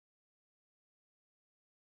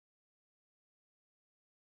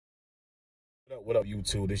What up,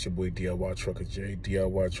 YouTube? This your boy DIY Trucker J,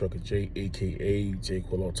 aka J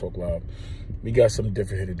Quillo Talk Live. We got something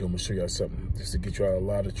different here to do. I'm gonna show y'all something just to get you out of a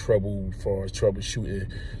lot of trouble as far as troubleshooting.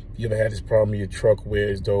 If you ever had this problem in your truck where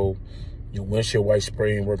as though your windshield wiper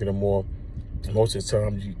spray ain't working no more, most of the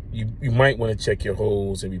time you might want to check your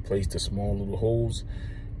hose and replace the small little holes,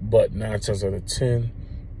 but 9 times out of 10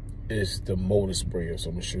 it's the motor sprayer.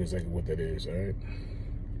 So I'm gonna show you exactly what that is. All right,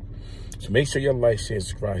 so make sure your like, share,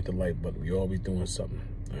 subscribe, hit the like button. We always doing something.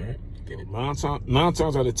 All right, get it. 9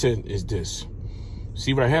 times out of 10 is this.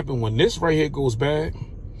 See what happened when this right here goes bad?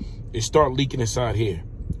 It start leaking inside here.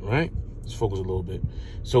 Right? Let's focus a little bit.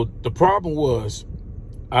 So the problem was,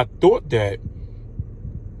 I thought that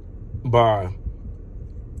by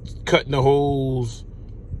cutting the holes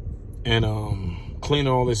and cleaning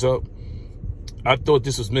all this up, I thought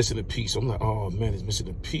this was missing a piece. I'm like, oh man, it's missing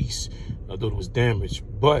a piece. I thought it was damaged,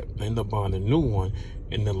 but I ended up buying a new one,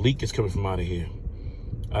 and the leak is coming from out of here,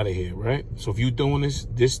 right? So if you're doing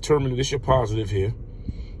this terminal, this your positive here,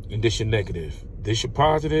 and this your negative. This your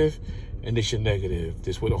positive, and this your negative.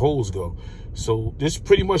 This where the holes go. So this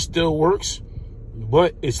pretty much still works,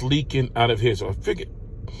 but it's leaking out of here. So I figured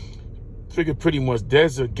pretty much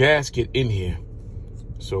there's a gasket in here.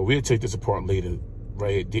 So we'll take this apart later.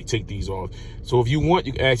 Right, take these off. So if you want,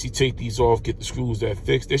 you can actually take these off, get the screws that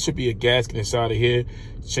fixed. There should be a gasket inside of here.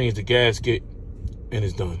 Change the gasket, and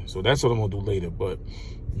it's done. So that's what I'm gonna do later. But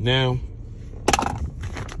now,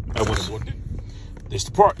 I want to. This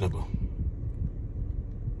the part number,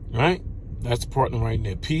 right? That's the part number right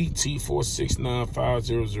there.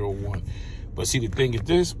 PT4695001. But see, the thing is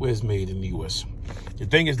this: where it's made in the U.S. The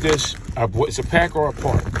thing is this: it's a Paccar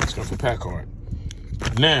part. It's coming from Paccar.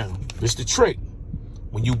 Now, this the trick.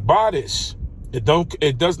 When you buy this, it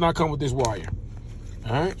does not come with this wire.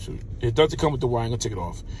 All right, so it doesn't come with the wire. I'm gonna take it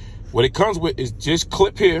off. What it comes with is just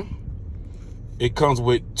clip here. It comes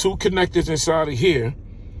with 2 connectors inside of here,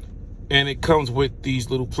 and it comes with these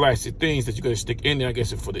little plastic things that you gotta stick in there. I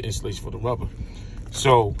guess it's for the insulation for the rubber.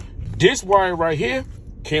 So this wire right here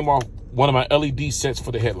came off one of my LED sets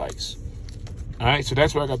for the headlights. All right, so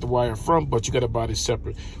that's where I got the wire from, but you gotta buy this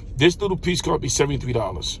separate. This little piece cost me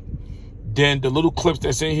 $73. Then the little clips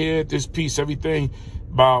that's in here, this piece, everything,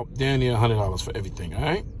 about down near $100 for everything, all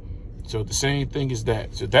right? So the same thing is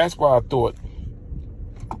that. So that's why I thought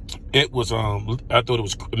it was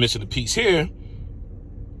missing a piece here,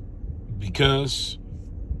 because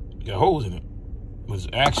it got holes in it. It was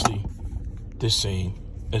actually the same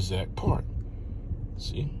exact part.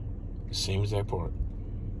 See? The same exact part.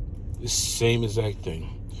 The same exact thing.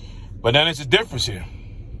 But now there's a difference here.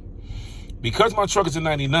 Because my truck is a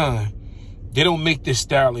 99, they don't make this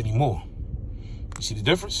style anymore. You see the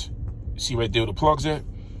difference? You see right there where the plug's at?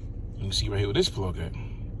 And you see right here where this plug at.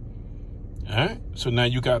 All right? So now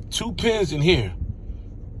you got 2 pins in here.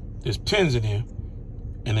 There's pins in here,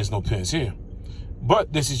 and there's no pins here.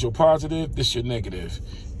 But this is your positive, this is your negative.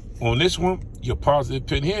 On this one, your positive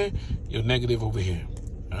pin here, your negative over here.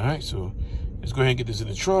 All right? So let's go ahead and get this in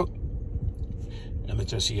the truck, and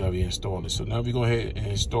let's just see how we install this. So now we go ahead and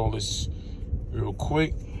install this real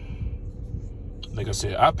quick. Like I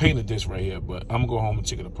said, I painted this right here, but I'm gonna go home and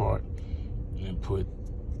take it apart and then put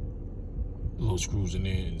little screws in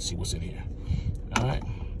there and see what's in here. All right,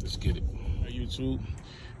 let's get it. All right, YouTube.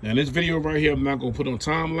 Now this video right here, I'm not gonna put on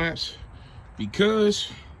time lapse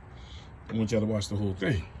because I want y'all to watch the whole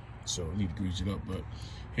thing. So I need to grease it up, but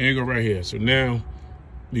here you go right here. So now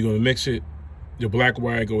we're gonna mix it. Your black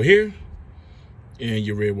wire go here and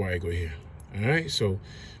your red wire go here. All right, so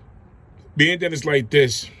being that it's like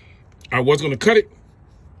this, I was gonna cut it,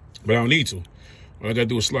 but I don't need to. All I gotta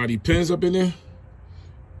do is slide these pins up in there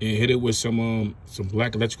and hit it with some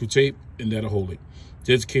black electrical tape, and that'll hold it.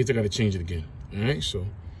 Just in case I gotta change it again. All right, so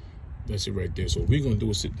that's it right there. So what we're gonna do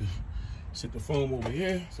is sit the foam over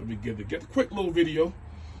here so we get a quick little video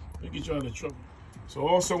and get you out of trouble. So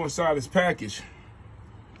also inside this package,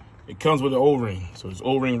 it comes with an O-ring. So there's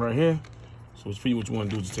O-ring right here. So it's pretty what you wanna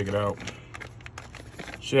do is take it out.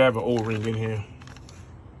 Should have an O-ring in here.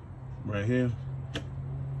 Right here.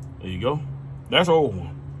 There you go. That's an old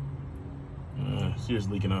one. See, it's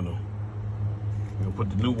leaking out though. I'm gonna put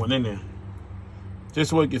the new one in there, just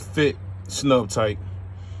so it can fit snug tight.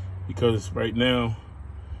 Because right now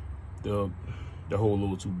the hole a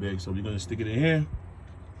little too big, so we're gonna stick it in here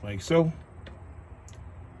like so.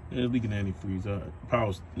 And it's leaking antifreeze.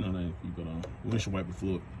 Power's not antifreeze, but windshield wiper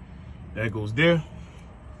fluid. That goes there.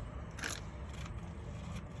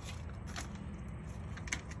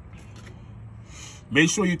 Make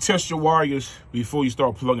sure you test your wires before you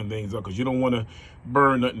start plugging things up, because you don't want to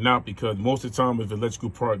burn nothing out, because most of the time if electrical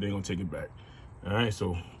part, they're going to take it back. All right,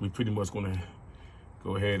 so we pretty much going to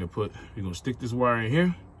go ahead and we're gonna stick this wire in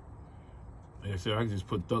here. Like I said, I can just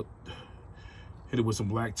hit it with some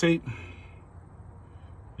black tape.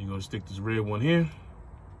 You're gonna stick this red one here.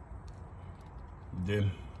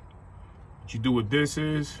 Then what you do with this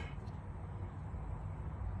is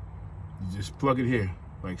you just plug it here,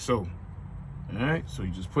 like so. All right, so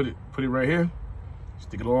you just put it right here,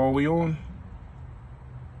 stick it all the way on.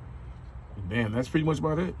 And bam, that's pretty much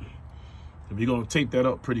about it. And we're gonna tape that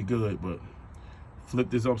up pretty good, but flip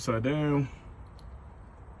this upside down.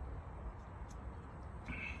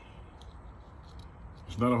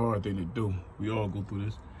 It's not a hard thing to do. We all go through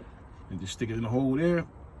this. And just stick it in the hole there.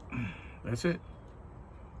 That's it.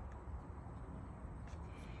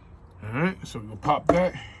 All right, so we're gonna pop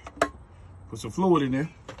that, put some fluid in there.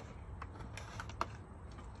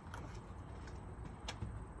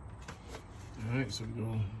 All right, so we're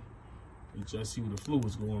gonna let y'all see where the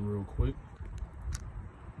fluid's going real quick.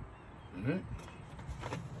 All right.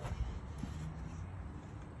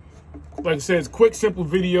 Like I said, it's a quick, simple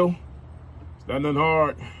video. It's not nothing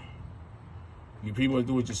hard. You people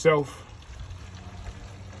do it yourself.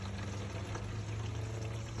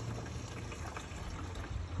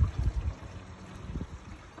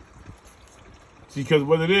 See, because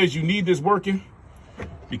what it is, you need this working.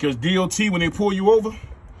 Because DOT, when they pull you over,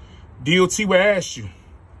 DOT will ask you.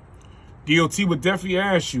 DOT would definitely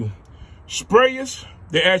ask you. Sprayers,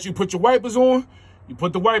 they ask you to put your wipers on, you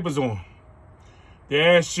put the wipers on. They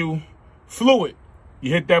ask you fluid.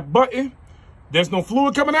 You hit that button, there's no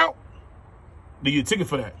fluid coming out, they give you a ticket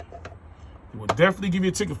for that. They will definitely give you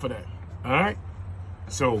a ticket for that. All right?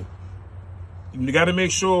 So, you got to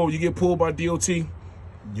make sure you get pulled by DOT, you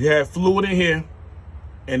have fluid in here,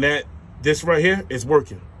 and that this right here is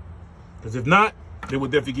working. Because if not, they will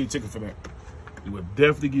definitely give you a ticket for that. They will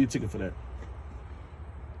definitely give you a ticket for that.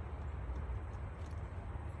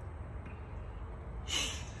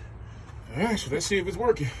 All right, so let's see if it's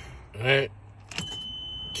working. All right,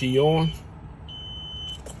 key on.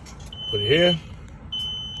 Put it here.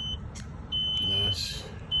 Nice.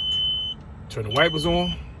 Turn the wipers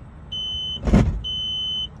on.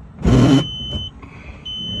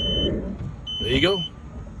 There you go.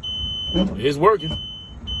 It's working.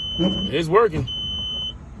 It's working.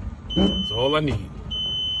 That's all I need.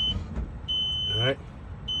 All right.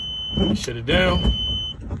 Shut it down.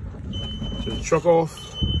 Shut the truck off.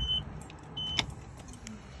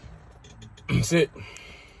 That's it.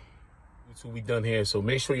 That's what we done here. So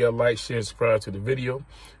make sure y'all like, share, and subscribe to the video.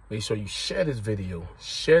 Make sure you share this video.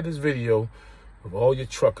 Share this video with all your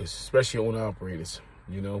truckers, especially owner operators.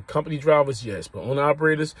 You know, company drivers, yes, but owner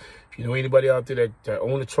operators, if you know anybody out there that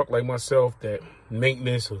own a truck like myself, that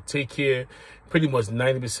maintenance or take care, pretty much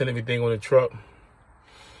 90% of everything on the truck,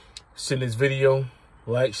 send this video,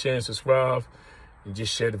 like, share, and subscribe, and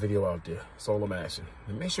just share the video out there. That's all I'm asking.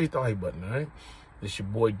 And make sure you hit the like button, all right? This your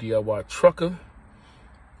boy DIY Trucker,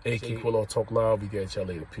 a.k.a. Talk Loud. We got y'all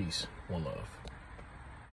later. Peace. One love.